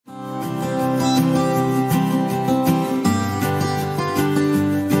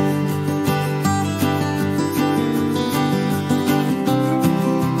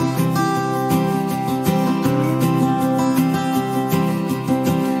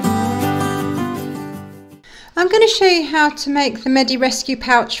going to show you how to make the Medi rescue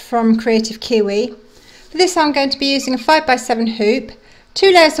pouch from Creative Kiwi. For this I'm going to be using a 5x7 hoop,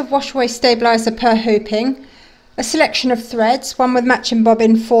 2 layers of wash away stabiliser per hooping, a selection of threads, one with matching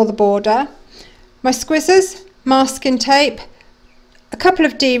bobbin for the border, my squizzers, masking tape, a couple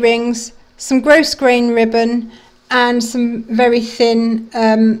of D-rings, some gross grain ribbon and some very thin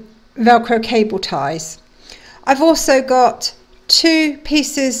Velcro cable ties. I've also got 2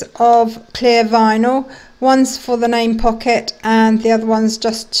 pieces of clear vinyl, one's for the name pocket and the other one's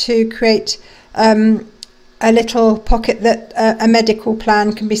just to create a little pocket that a medical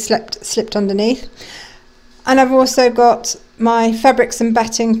plan can be slipped underneath. And I've also got my fabrics and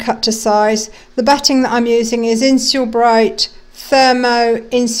batting cut to size. The batting that I'm using is Insul Bright Thermo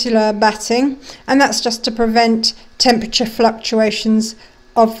Insular batting, and that's just to prevent temperature fluctuations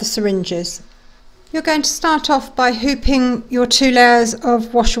of the syringes. You're going to start off by hooping your 2 layers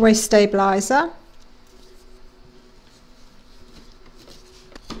of wash away stabiliser,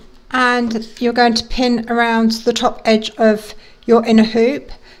 and you're going to pin around the top edge of your inner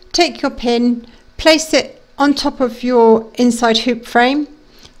hoop. Take your pin, place it on top of your inside hoop frame,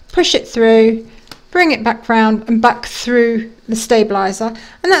 push it through, bring it back round and back through the stabiliser,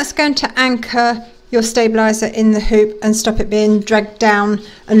 and that's going to anchor your stabiliser in the hoop and stop it being dragged down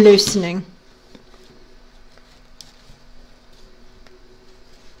and loosening.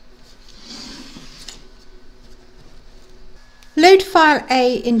 Load file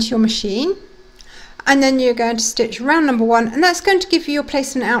A into your machine, and then you're going to stitch round number 1, and that's going to give you your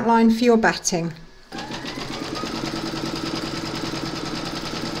placement outline for your batting.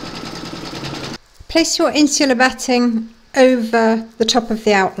 Place your insular batting over the top of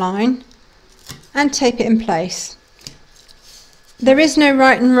the outline and tape it in place. There is no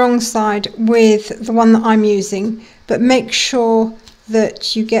right and wrong side with the one that I'm using, but make sure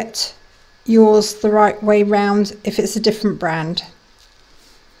that you get yours the right way round if it's a different brand.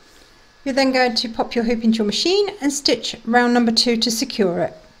 You're then going to pop your hoop into your machine and stitch round number 2 to secure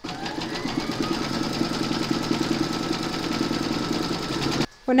it.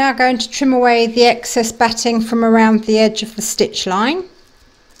 We're now going to trim away the excess batting from around the edge of the stitch line.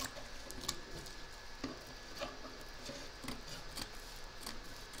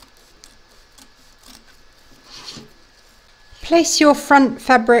 Place your front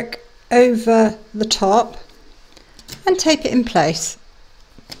fabric over the top and tape it in place.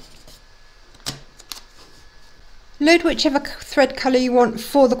 Load whichever thread colour you want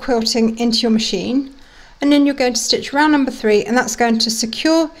for the quilting into your machine, and then you're going to stitch round number 3, and that's going to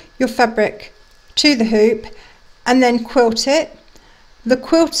secure your fabric to the hoop and then quilt it. The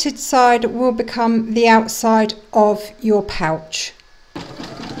quilted side will become the outside of your pouch.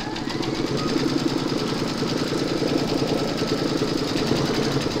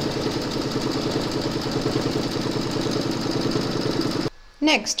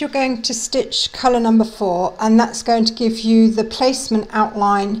 Next you're going to stitch colour number 4, and that's going to give you the placement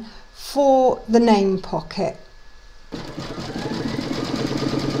outline for the name pocket.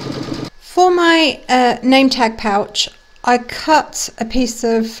 For my name tag pouch, I cut a piece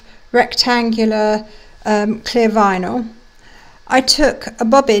of rectangular clear vinyl. I took a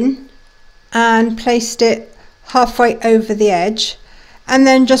bobbin and placed it halfway over the edge, and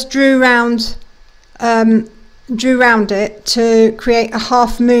then just drew round it to create a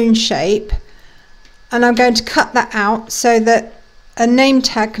half moon shape, and I'm going to cut that out so that a name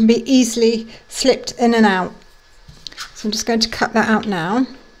tag can be easily slipped in and out. So I'm just going to cut that out now,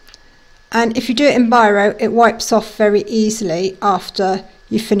 and if you do it in biro it wipes off very easily after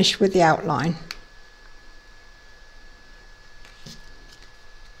you finish with the outline.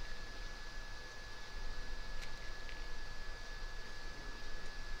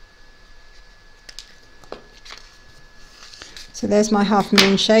 So there's my half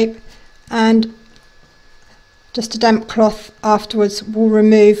moon shape, and just a damp cloth afterwards will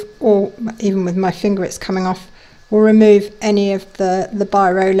remove, or even with my finger it's coming off, will remove any of the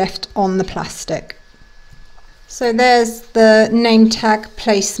biro left on the plastic. So there's the name tag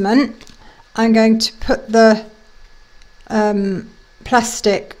placement. I'm going to put the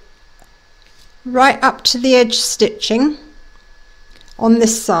plastic right up to the edge stitching on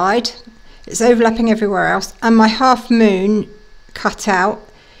this side. It's overlapping everywhere else, and my half moon cut out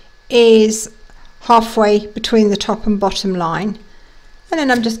is halfway between the top and bottom line, and then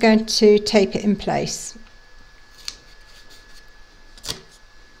I'm just going to tape it in place.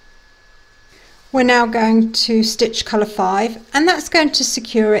 We're now going to stitch colour 5, and that's going to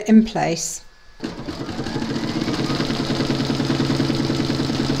secure it in place.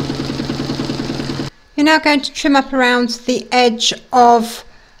 You're now going to trim up around the edge of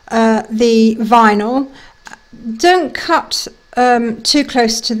the vinyl, Don't cut too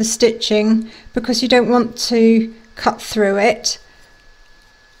close to the stitching because you don't want to cut through it.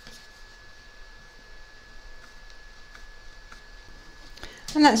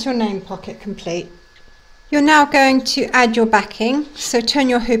 And that's your name pocket complete. You're now going to add your backing, so turn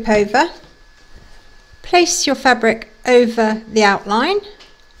your hoop over, place your fabric over the outline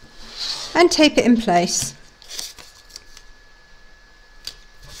and tape it in place.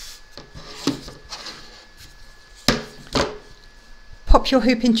 Pop your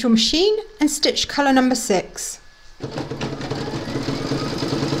hoop into your machine and stitch colour number 6.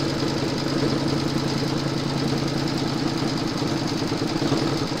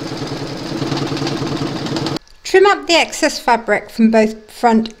 Trim up the excess fabric from both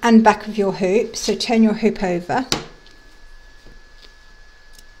front and back of your hoop, so turn your hoop over.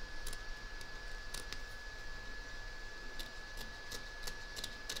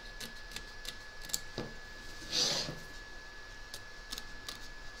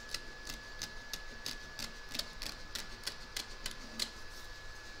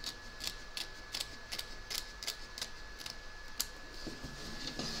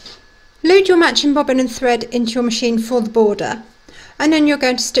 Load your matching bobbin and thread into your machine for the border, and then you're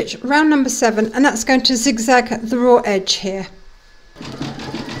going to stitch round number 7, and that's going to zigzag the raw edge here.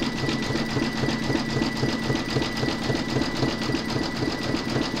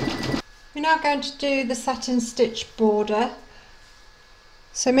 We're now going to do the satin stitch border,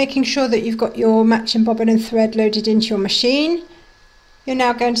 so making sure that you've got your matching bobbin and thread loaded into your machine. You're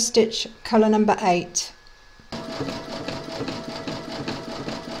now going to stitch colour number 8.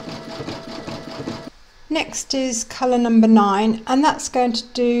 Next is colour number 9, and that's going to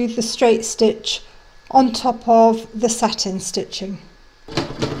do the straight stitch on top of the satin stitching.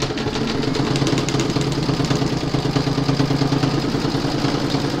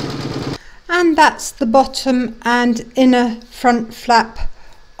 And that's the bottom and inner front flap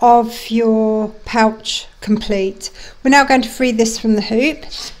of your pouch complete. We're now going to free this from the hoop,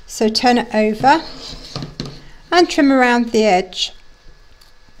 so turn it over and trim around the edge.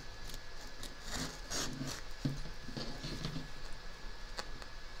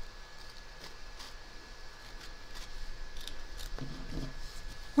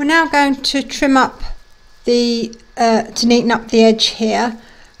 We're now going to trim up to neaten up the edge here,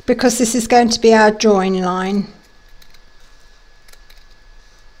 because this is going to be our join line.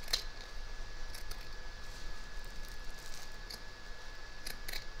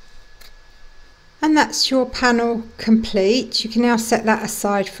 And that's your panel complete. You can now set that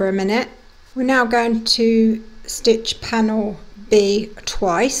aside for a minute. We're now going to stitch panel B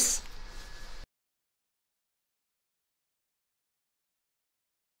twice.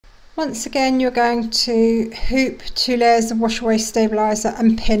 Once again, you're going to hoop 2 layers of wash away stabiliser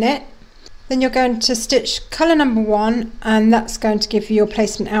and pin it. Then you're going to stitch colour number 1, and that's going to give you your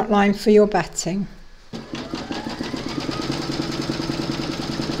placement outline for your batting.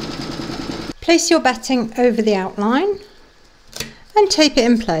 Place your batting over the outline and tape it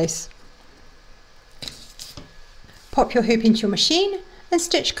in place. Pop your hoop into your machine and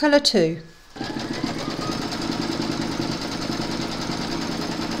stitch colour 2.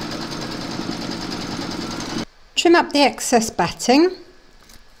 Trim up the excess batting.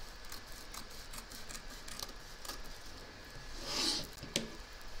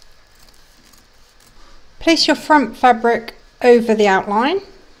 Place your front fabric over the outline.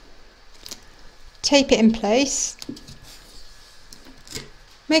 Tape it in place,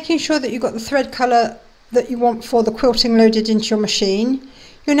 making sure that you've got the thread colour that you want for the quilting loaded into your machine.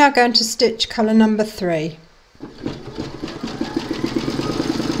 You're now going to stitch colour number 3.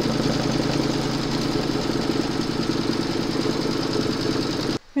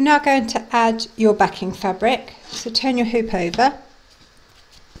 We're now going to add your backing fabric, so turn your hoop over,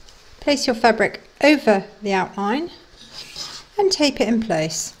 place your fabric over the outline and tape it in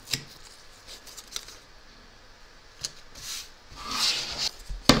place.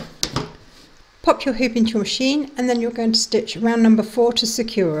 Pop your hoop into your machine, and then you're going to stitch round number 4 to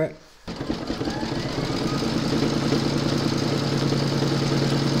secure it.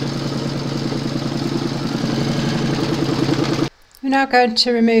 We're now going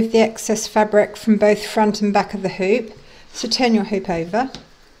to remove the excess fabric from both front and back of the hoop, so turn your hoop over.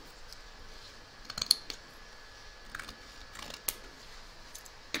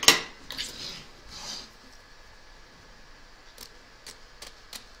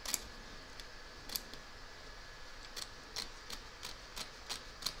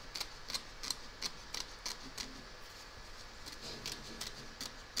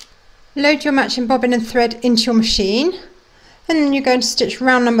 Load your matching bobbin and thread into your machine, and then you're going to stitch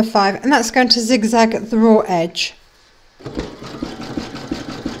round number 5, and that's going to zigzag at the raw edge.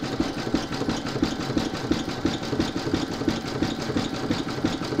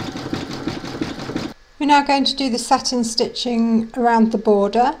 We're now going to do the satin stitching around the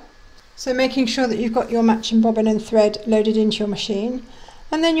border, so making sure that you've got your matching bobbin and thread loaded into your machine,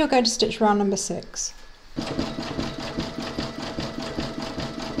 and then you're going to stitch round number 6.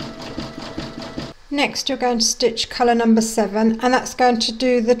 Next you're going to stitch colour number 7, and that's going to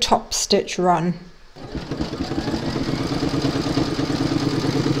do the top stitch run.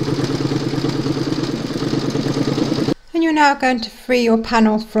 And you're now going to free your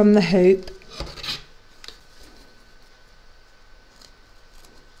panel from the hoop.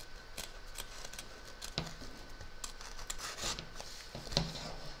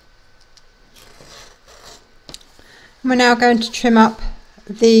 We're now going to trim up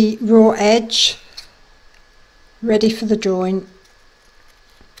the raw edge, ready for the join.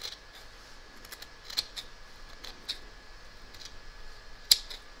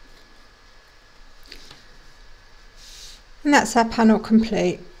 And that's our panel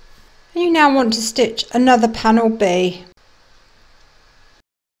complete. And you now want to stitch another panel B.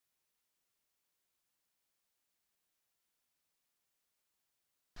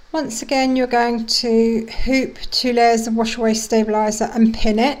 Once again you're going to hoop 2 layers of wash away stabiliser and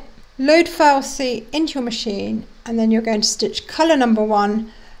pin it. Load file C into your machine, and then you're going to stitch colour number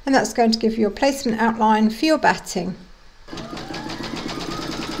 1, and that's going to give you a placement outline for your batting.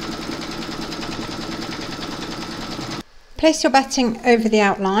 Place your batting over the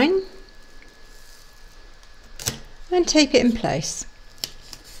outline and tape it in place.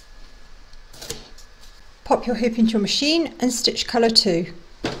 Pop your hoop into your machine and stitch colour 2.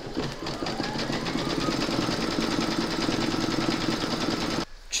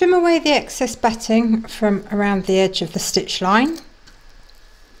 Trim away the excess batting from around the edge of the stitch line.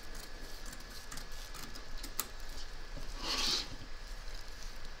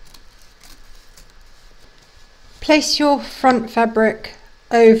 Place your front fabric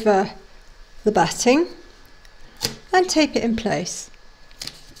over the batting and tape it in place.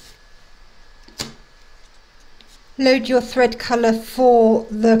 Load your thread colour for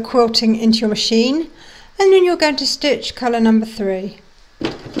the quilting into your machine, and then you're going to stitch colour number 3.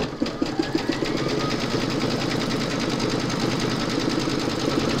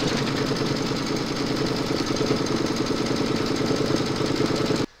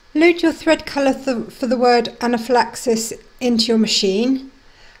 Load your thread colour for the word anaphylaxis into your machine,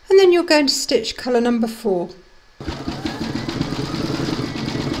 and then you're going to stitch colour number 4.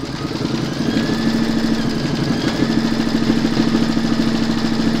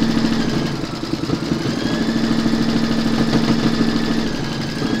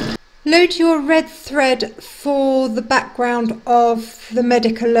 Load your red thread for the background of the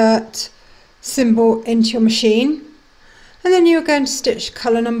medic alert symbol into your machine, and then you're going to stitch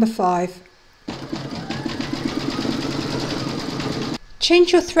colour number 5.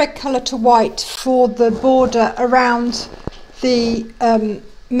 Change your thread colour to white for the border around the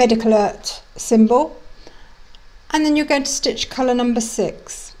medic alert symbol, and then you're going to stitch colour number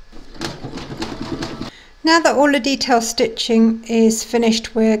 6. Now that all the detail stitching is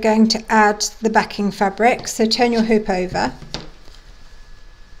finished, we're going to add the backing fabric, so turn your hoop over,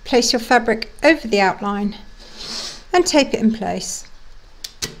 place your fabric over the outline and tape it in place.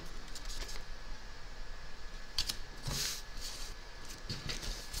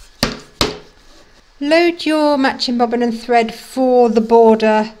 Load your matching bobbin and thread for the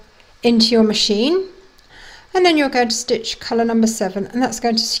border into your machine, and then you're going to stitch colour number 7, and that's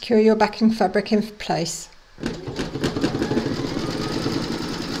going to secure your backing fabric in place.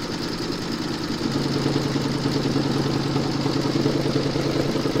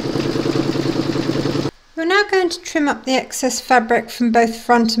 You're now going to trim up the excess fabric from both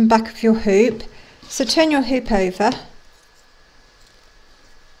front and back of your hoop, so turn your hoop over,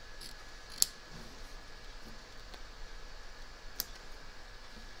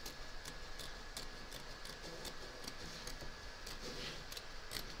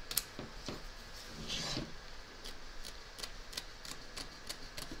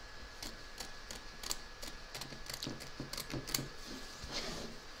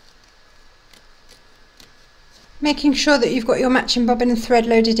 making sure that you've got your matching bobbin and thread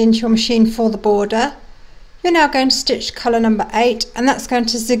loaded into your machine for the border. You're now going to stitch colour number 8, and that's going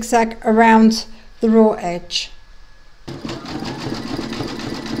to zigzag around the raw edge.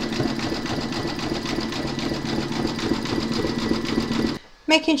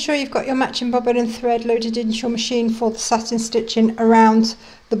 Making sure you've got your matching bobbin and thread loaded into your machine for the satin stitching around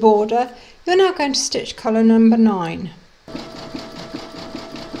the border, you're now going to stitch colour number 9.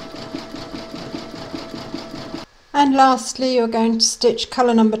 And lastly, you're going to stitch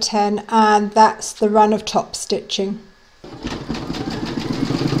colour number 10, and that's the run of top stitching.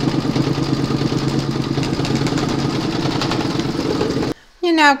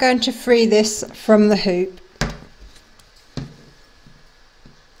 You're now going to free this from the hoop.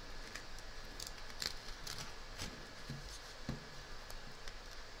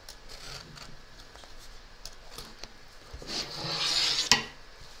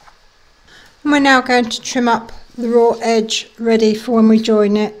 And we're now going to trim up the raw edge ready for when we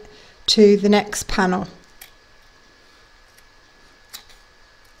join it to the next panel.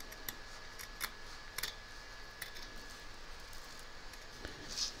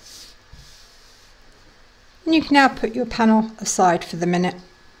 And you can now put your panel aside for the minute.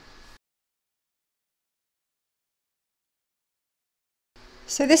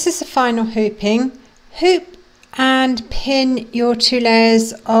 So this is the final hooping. Hoop and pin your 2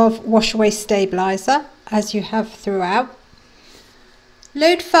 layers of wash away stabilizer as you have throughout.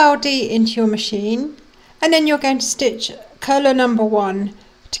 Load file D into your machine, and then you're going to stitch colour number 1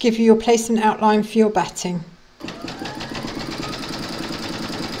 to give you your placement outline for your batting.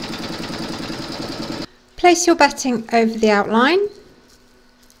 Place your batting over the outline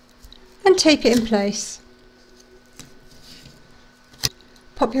and tape it in place.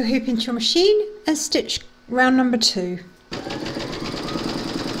 Pop your hoop into your machine and stitch round number 2.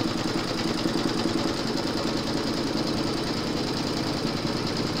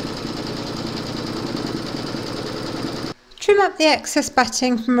 Trim up the excess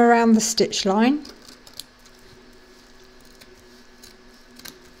batting from around the stitch line.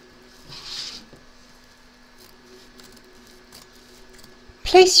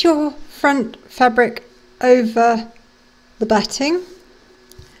 Place your front fabric over the batting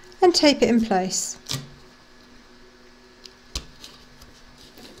and tape it in place.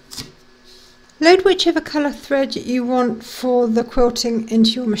 Load whichever colour thread you want for the quilting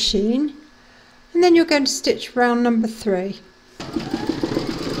into your machine, and then you're going to stitch round number 3.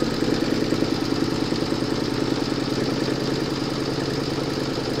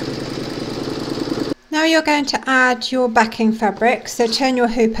 Now you're going to add your backing fabric, so turn your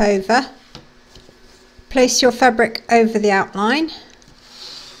hoop over, place your fabric over the outline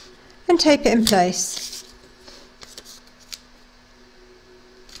and tape it in place.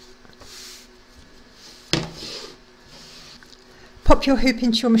 Pop your hoop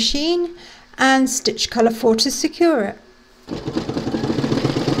into your machine and stitch colour 4 to secure it.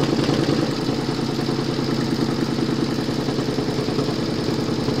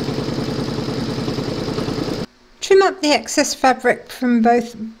 Trim up the excess fabric from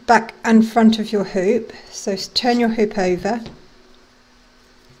both back and front of your hoop, so turn your hoop over.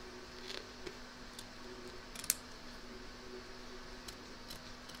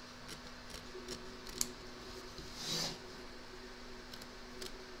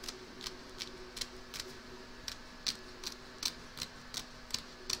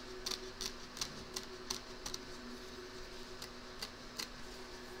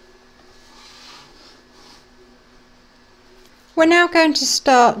 We're now going to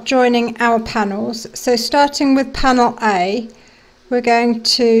start joining our panels. So starting with panel A, we're going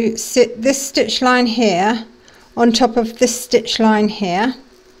to sit this stitch line here on top of this stitch line here.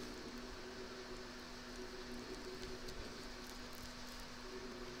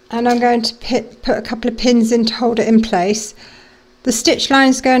 And I'm going to put a couple of pins in to hold it in place. The stitch line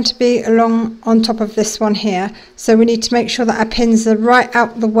is going to be along on top of this one here, so we need to make sure that our pins are right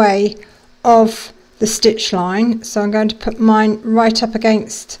out the way of the stitch line. So I'm going to put mine right up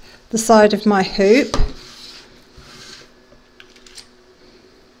against the side of my hoop.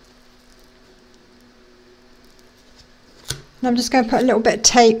 And I'm just going to put a little bit of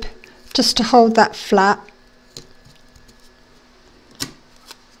tape just to hold that flat.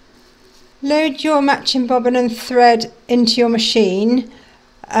 Load your matching bobbin and thread into your machine.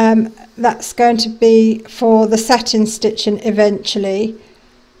 That's going to be for the satin stitching eventually,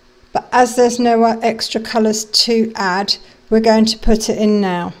 but as there's no extra colours to add, we're going to put it in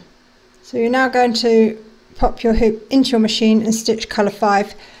now. So you're now going to pop your hoop into your machine and stitch colour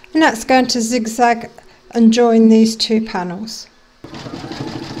 5, and that's going to zigzag and join these 2 panels.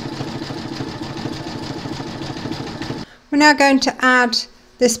 We're now going to add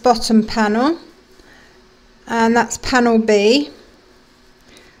this bottom panel, and that's panel B.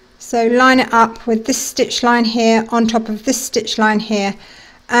 So line it up with this stitch line here on top of this stitch line here,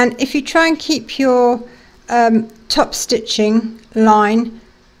 and if you try and keep your top stitching line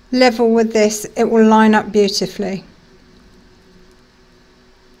level with this, it will line up beautifully.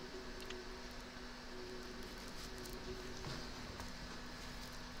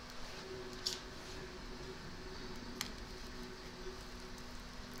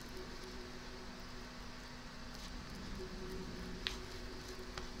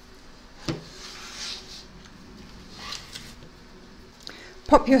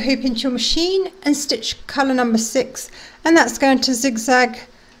 Pop your hoop into your machine and stitch colour number 6, and that's going to zigzag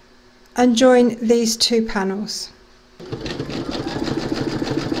and join these two panels.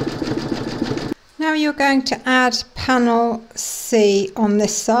 Now you're going to add panel C on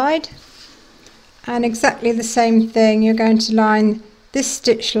this side, and exactly the same thing, you're going to line this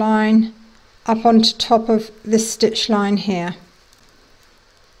stitch line up onto top of this stitch line here.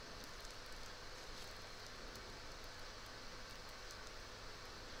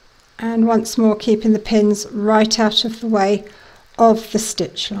 And once more keeping the pins right out of the way of the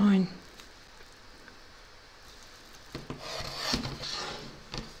stitch line.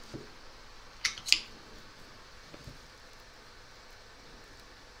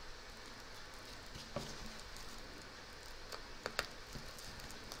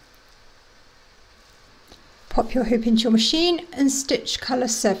 Pop your hoop into your machine and stitch colour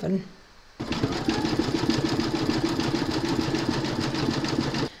 7.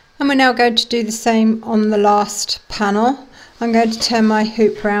 And we're now going to do the same on the last panel. I'm going to turn my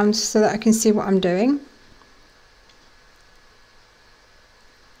hoop round so that I can see what I'm doing.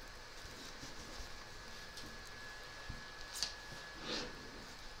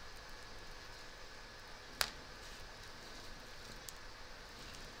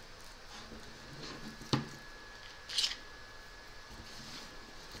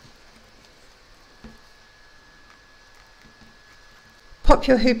 Pop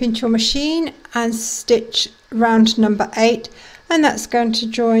your hoop into your machine and stitch round number 8, and that's going to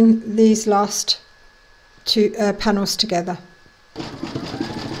join these last two panels together.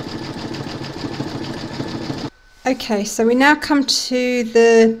 Okay, so we now come to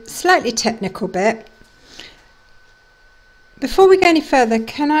the slightly technical bit. Before we go any further,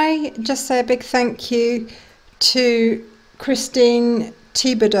 can I just say a big thank you to Christine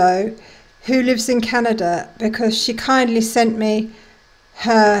Thibodeau, who lives in Canada, because she kindly sent me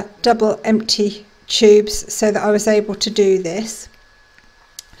her double empty tubes so that I was able to do this.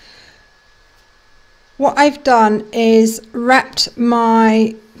 What I've done is wrapped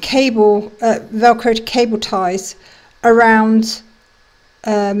my cable, velcro cable ties around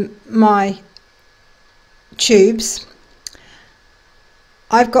my tubes.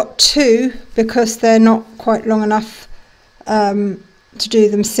 I've got 2 because they're not quite long enough to do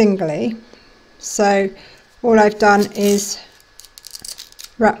them singly, so all I've done is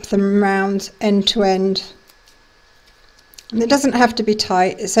wrap them around end to end, and it doesn't have to be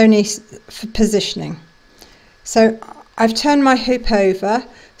tight, it's only for positioning. So I've turned my hoop over,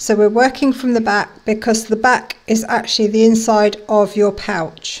 so we're working from the back because the back is actually the inside of your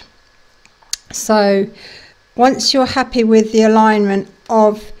pouch. So once you're happy with the alignment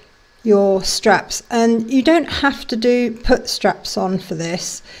of your straps, and you don't have to put straps on for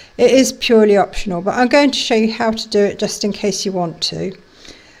this, it is purely optional, but I'm going to show you how to do it just in case you want to.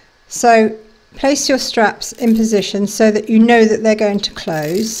 So place your straps in position so that you know that they're going to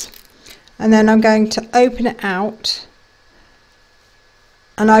close, and then I'm going to open it out,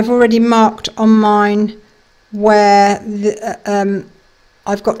 and I've already marked on mine where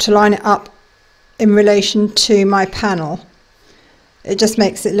I've got to line it up in relation to my panel. It just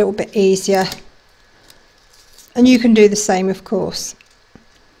makes it a little bit easier, and you can do the same of course.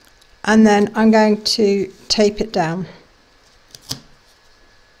 And then I'm going to tape it down.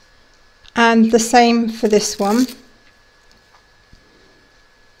 And the same for this one.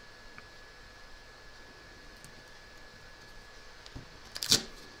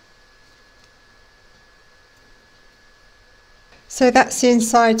 So that's the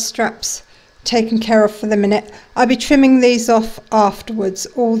inside straps taken care of for the minute. I'll be trimming these off afterwards.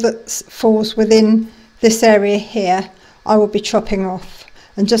 All that falls within this area here I will be chopping off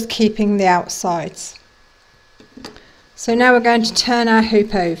and just keeping the outsides. So now we're going to turn our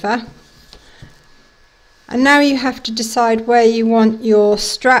hoop over. And now you have to decide where you want your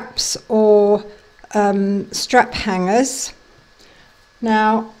straps or strap hangers.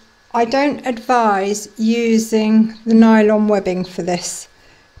 Now, I don't advise using the nylon webbing for this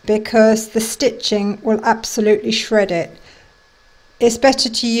because the stitching will absolutely shred it. It's better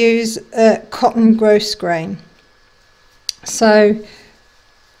to use cotton gross grain. So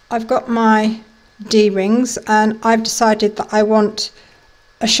I've got my D-rings and I've decided that I want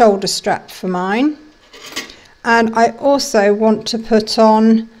a shoulder strap for mine. And I also want to put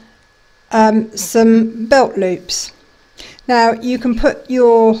on some belt loops. Now you can put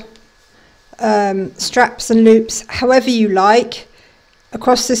your straps and loops however you like,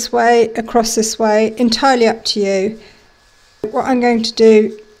 across this way, entirely up to you. What I'm going to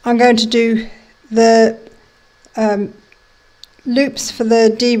do the loops for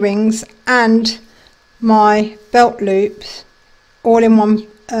the D-rings and my belt loops all in one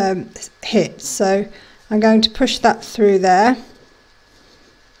hit. So I'm going to push that through there,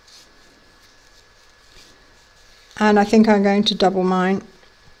 and I think I'm going to double mine.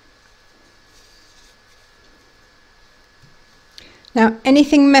 Now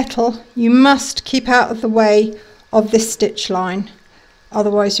anything metal you must keep out of the way of this stitch line,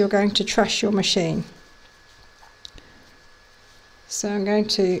 otherwise you're going to trash your machine. So I'm going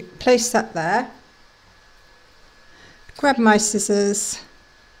to place that there, grab my scissors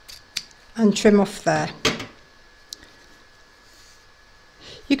and trim off there.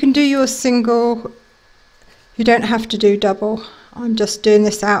 You can do yours single, you don't have to do double. I'm just doing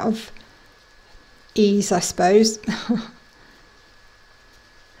this out of ease, I suppose.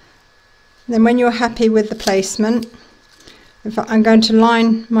 Then when you're happy with the placement, in fact, I'm going to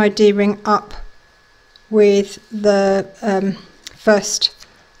line my D-ring up with the first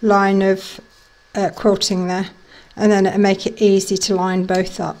line of quilting there, and then it'll make it easy to line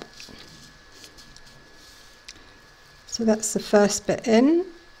both up. So that's the first bit in.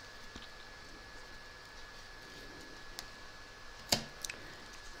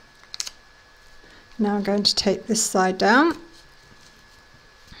 Now I'm going to take this side down,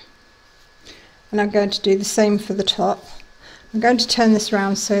 and I'm going to do the same for the top. I'm going to turn this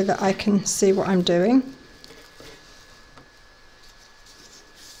around so that I can see what I'm doing.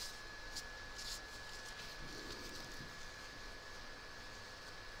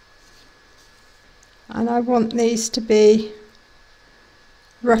 And I want these to be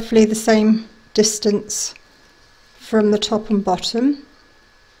roughly the same distance from the top and bottom.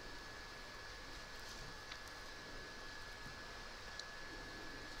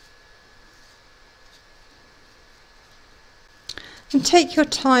 And take your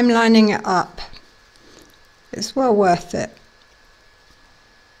time lining it up. It's well worth it.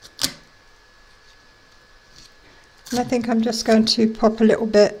 And I think I'm just going to pop a little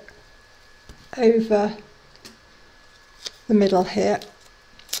bit over the middle here,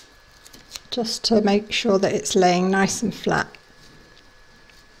 just to make sure that it's laying nice and flat.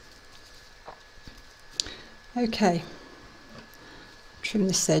 Okay, trim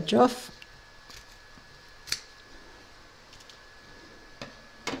this edge off.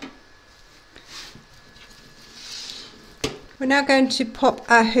 We're now going to pop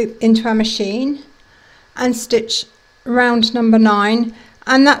our hoop into our machine and stitch round number 9,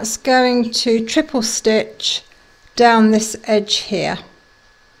 and that's going to triple stitch down this edge here.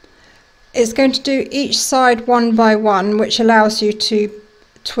 It's going to do each side one by one, which allows you to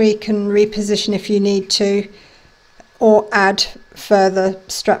tweak and reposition if you need to, or add further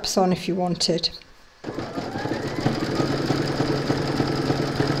straps on if you wanted.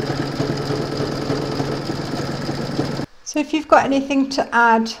 So if you've got anything to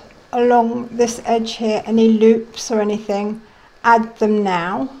add along this edge here, any loops or anything, add them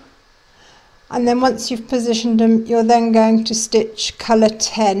now. And then once you've positioned them, you're then going to stitch colour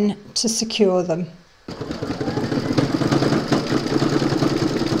 10 to secure them.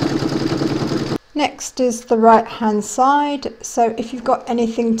 Next is the right hand side. So if you've got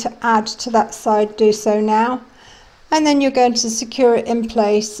anything to add to that side, do so now. And then you're going to secure it in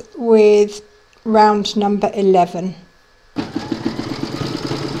place with round number 11.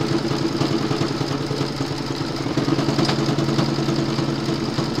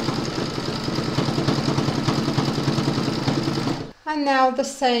 And now the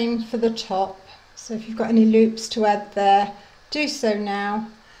same for the top. So if you've got any loops to add there, do so now,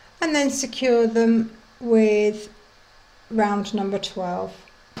 and then secure them with round number 12.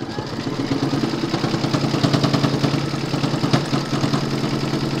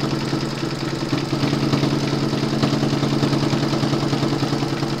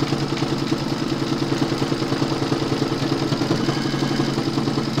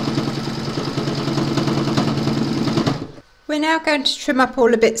 We're now going to trim up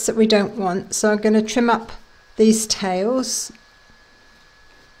all the bits that we don't want. So I'm going to trim up these tails.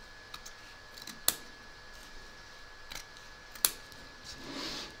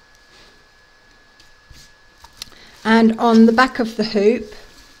 And on the back of the hoop,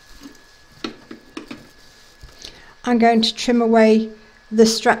 I'm going to trim away the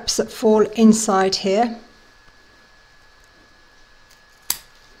straps that fall inside here.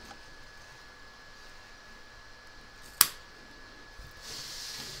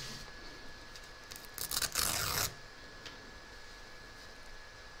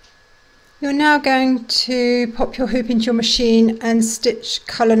 You're now going to pop your hoop into your machine and stitch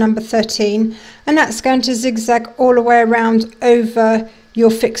colour number 13, and that's going to zigzag all the way around over your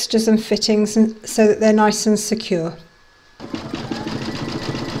fixtures and fittings so that they're nice and secure.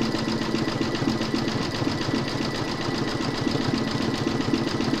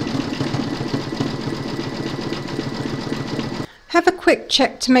 have a quick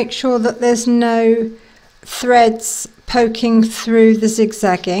check to make sure that there's no threads poking through the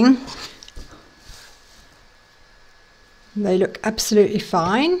zigzagging. They look absolutely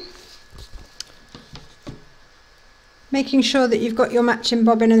fine. Making sure that you've got your matching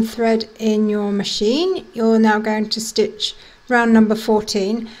bobbin and thread in your machine, you're now going to stitch round number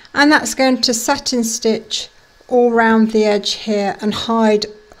 14, and that's going to satin stitch all round the edge here and hide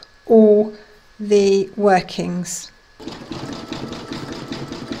all the workings.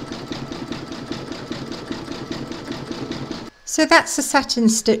 So that's the satin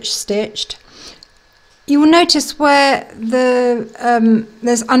stitch stitched. You will notice where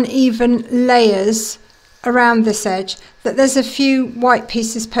there's uneven layers around this edge, that there's a few white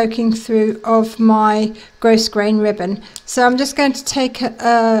pieces poking through of my gross grain ribbon. So I'm just going to take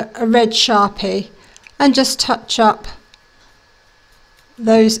a red Sharpie and just touch up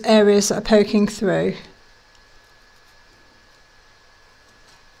those areas that are poking through.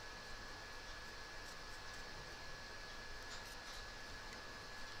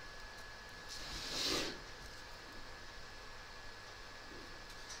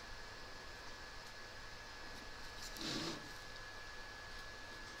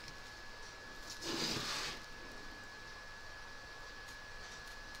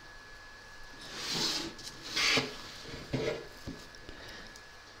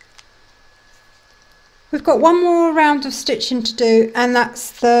 We've got one more round of stitching to do, and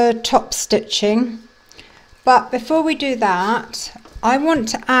that's the top stitching. But before we do that, I want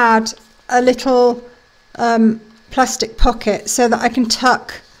to add a little plastic pocket so that I can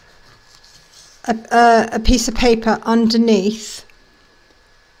tuck a piece of paper underneath.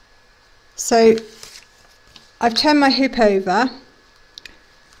 So I've turned my hoop over,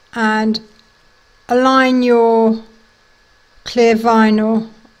 and align your clear vinyl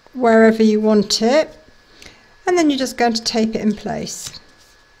wherever you want it, and then you're just going to tape it in place.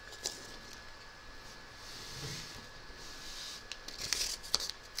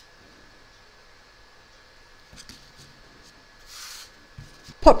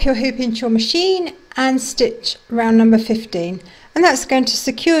 Pop your hoop into your machine and stitch round number 15, and that's going to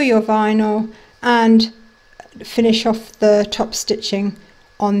secure your vinyl and finish off the top stitching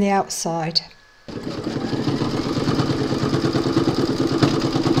on the outside.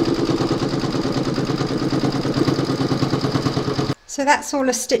 So that's all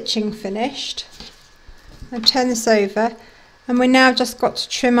the stitching finished. I'll turn this over, and we've now just got to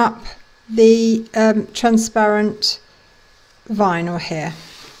trim up the transparent vinyl here.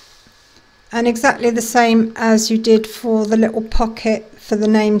 And exactly the same as you did for the little pocket for the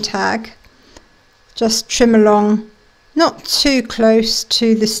name tag. Just trim along, not too close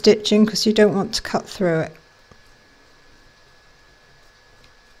to the stitching because you don't want to cut through it.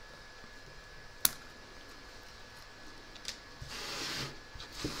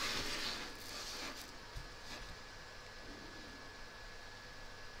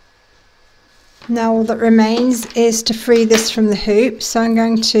 Now all that remains is to free this from the hoop, so I'm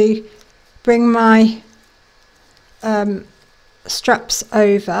going to bring my straps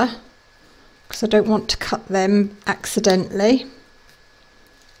over because I don't want to cut them accidentally,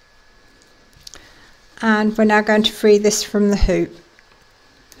 and we're now going to free this from the hoop.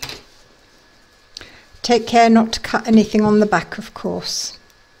 Take care not to cut anything on the back, of course.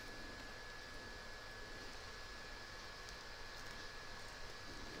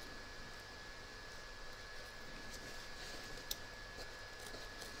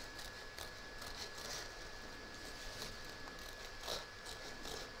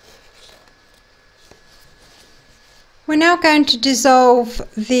 We're now going to dissolve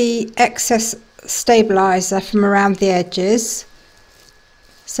the excess stabiliser from around the edges.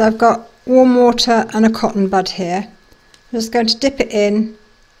 So I've got warm water and a cotton bud here. I'm just going to dip it in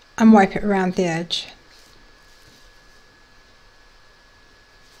and wipe it around the edge.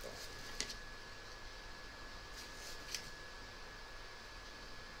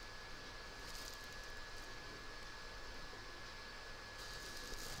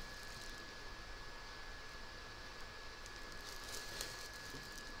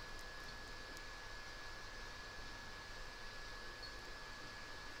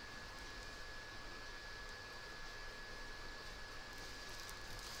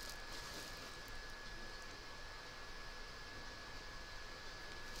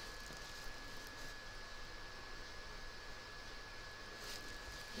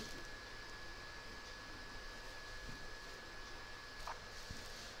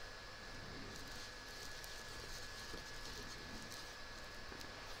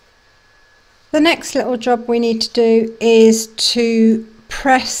 The next little job we need to do is to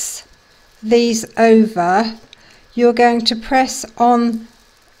press these over you're going to press on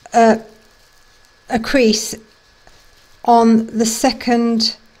a crease on the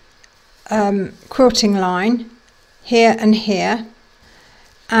second quilting line here and here,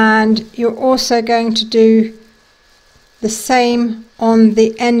 and you're also going to do the same on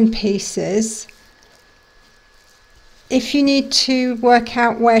the end pieces. If you need to work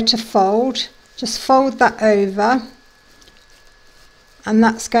out where to fold, just fold that over, and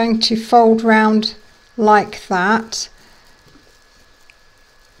that's going to fold round like that.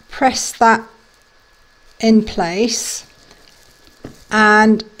 Press that in place,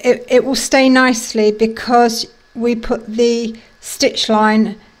 and it will stay nicely because we put the stitch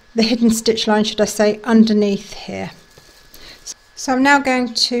line, the hidden stitch line should I say, underneath here. So I'm now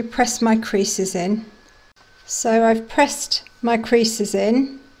going to press my creases in. So I've pressed my creases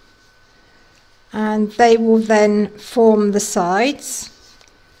in, and they will then form the sides.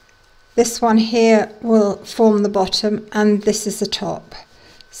 This one here will form the bottom, and this is the top.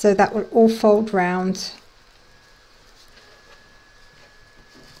 So that will all fold round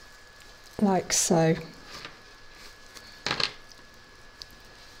like so.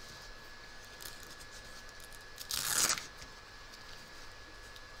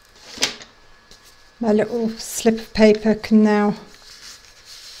 My little slip of paper can now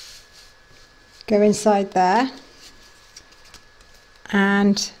go inside there,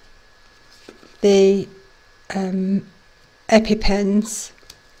 and the Epipens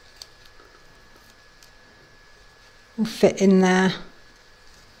will fit in there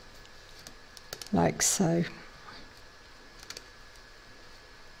like so.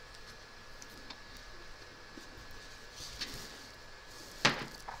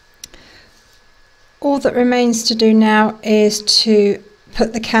 All that remains to do now is to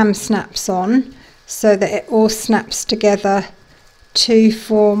put the cam snaps on so that it all snaps together to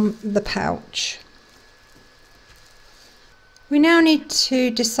form the pouch. We now need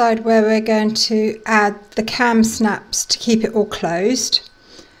to decide where we're going to add the cam snaps to keep it all closed.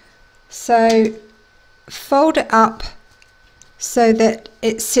 So fold it up so that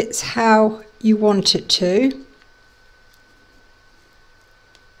it sits how you want it to,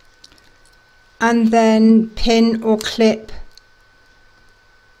 and then pin or clip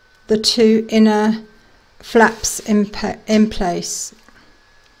the two inner flaps in place.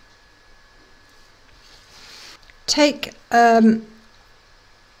 Take a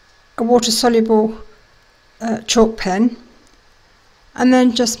water-soluble chalk pen, and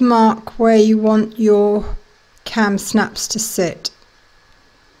then just mark where you want your cam snaps to sit.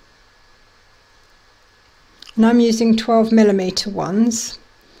 And I'm using 12mm ones.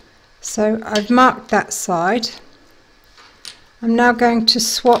 So I've marked that side. I'm now going to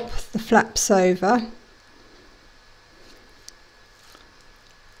swap the flaps over,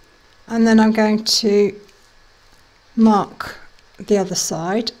 and then I'm going to mark the other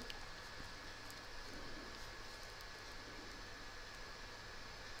side.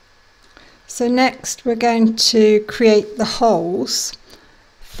 So next we're going to create the holes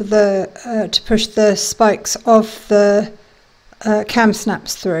for the to push the spikes of the cam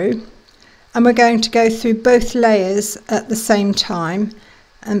snaps through, and we're going to go through both layers at the same time,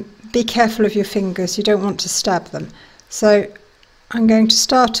 and be careful of your fingers, you don't want to stab them. So I'm going to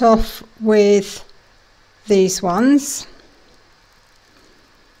start off with these ones,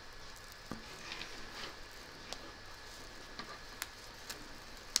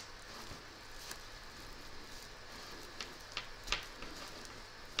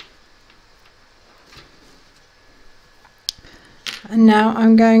 and now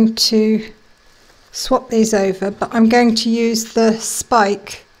I'm going to swap these over, but I'm going to use the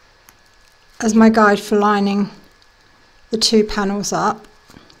spike as my guide for lining the two panels up,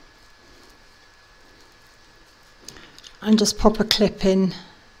 and just pop a clip in.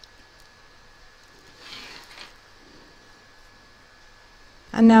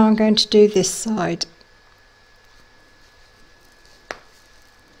 And now I'm going to do this side.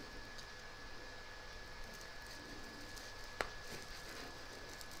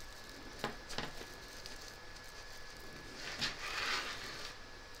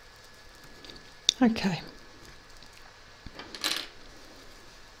 Okay,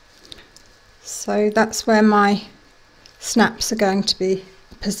 so that's where my snaps are going to be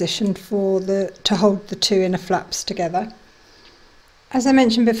positioned to hold the two inner flaps together. As I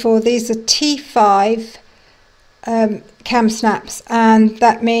mentioned before, these are T5 cam snaps, and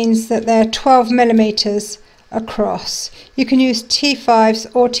that means that they're 12mm across. You can use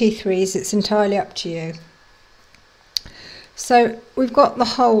T5s or T3s, it's entirely up to you. So we've got the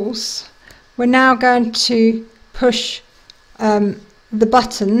holes. We're now going to push the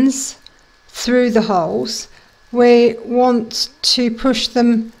buttons through the holes, we want to push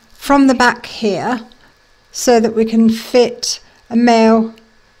them from the back here so that we can fit a male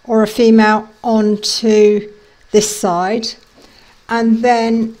or a female onto this side, and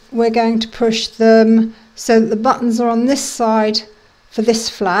then we're going to push them so that the buttons are on this side for this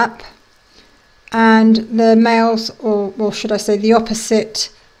flap, and the males, or should I say the opposite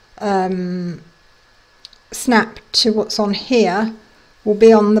snap to what's on here, will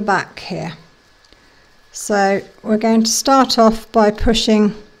be on the back here. So we're going to start off by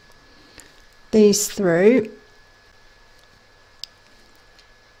pushing these through,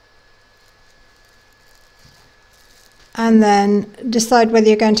 and then decide whether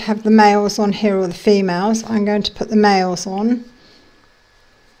you're going to have the males on here or the females. I'm going to put the males on,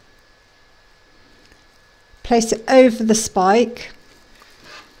 place it over the spike,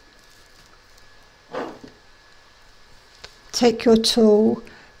 take your tool,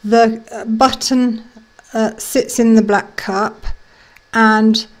 the button sits in the black cup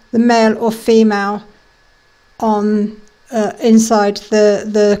and the male or female on inside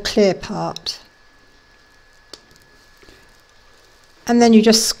the clear part, and then you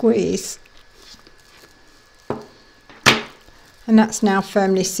just squeeze, and that's now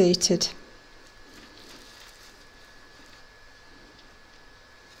firmly seated.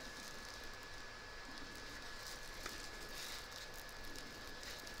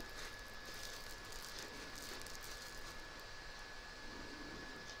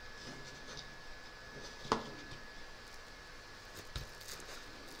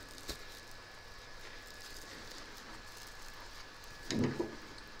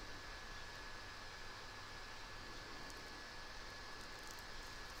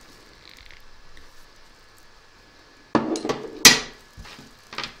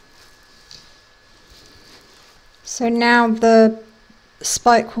 So now the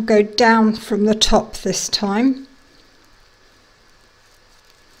spike will go down from the top this time.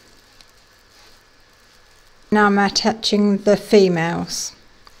 Now I'm attaching the females.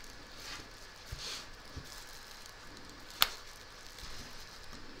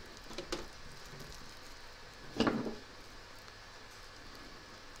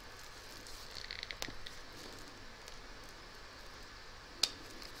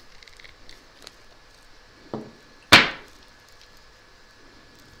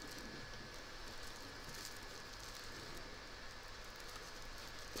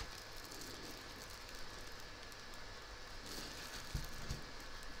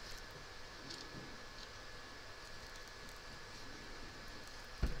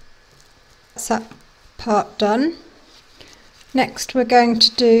 That part done. Next we're going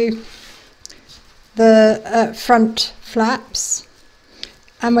to do the front flaps,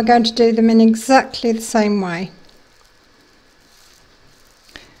 and we're going to do them in exactly the same way.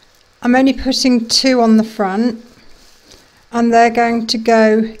 I'm only putting 2 on the front, and they're going to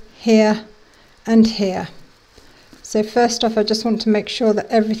go here and here. So first off, I just want to make sure that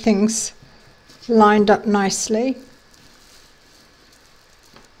everything's lined up nicely.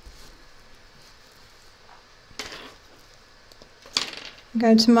 I'm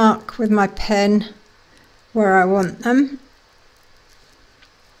going to mark with my pen where I want them.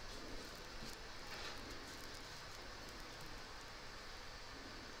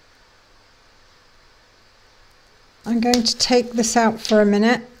 I'm going to take this out for a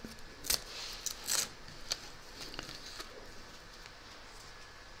minute.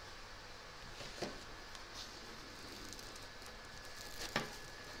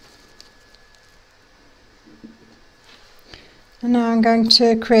 And now I'm going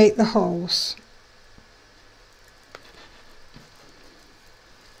to create the holes.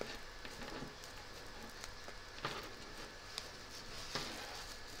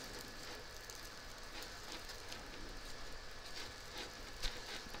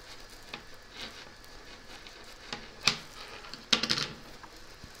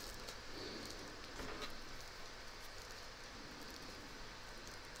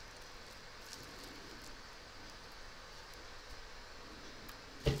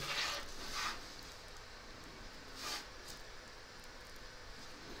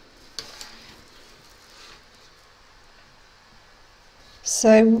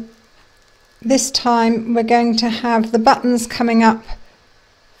 So this time we're going to have the buttons coming up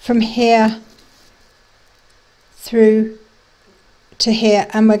from here through to here,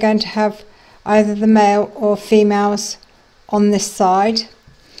 and we're going to have either the male or females on this side,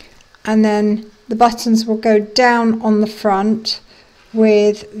 and then the buttons will go down on the front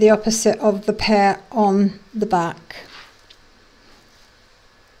with the opposite of the pair on the back.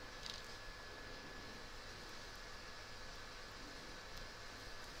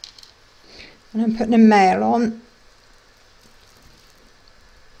 and I'm putting a male on.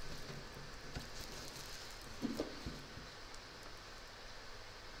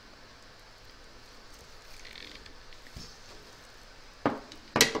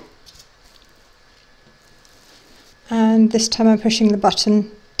 And this time I'm pushing the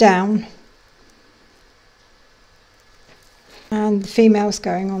button down, and the female's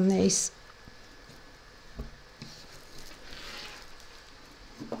going on these.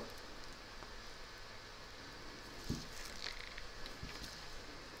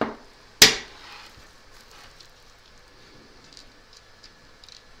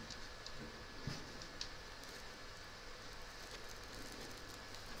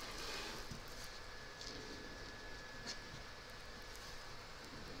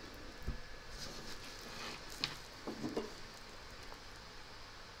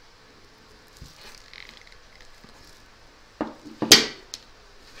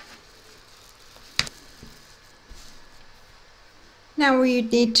 Now all you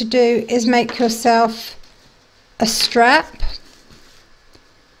need to do is make yourself a strap.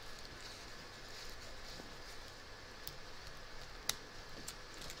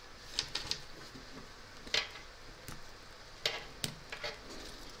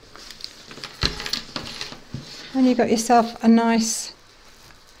 And you've got yourself a nice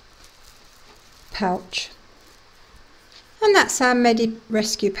pouch. And that's our Medi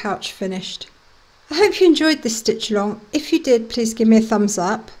rescue pouch finished. I hope you enjoyed this stitch along. If you did, please give me a thumbs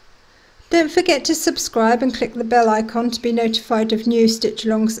up. Don't forget to subscribe and click the bell icon to be notified of new stitch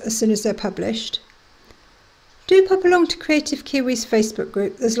alongs as soon as they're published. Do pop along to Creative Kiwi's Facebook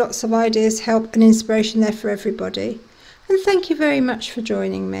group. There's lots of ideas, help and inspiration there for everybody. And thank you very much for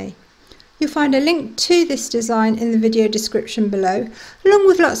joining me. You'll find a link to this design in the video description below, along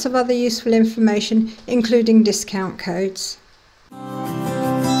with lots of other useful information, including discount codes.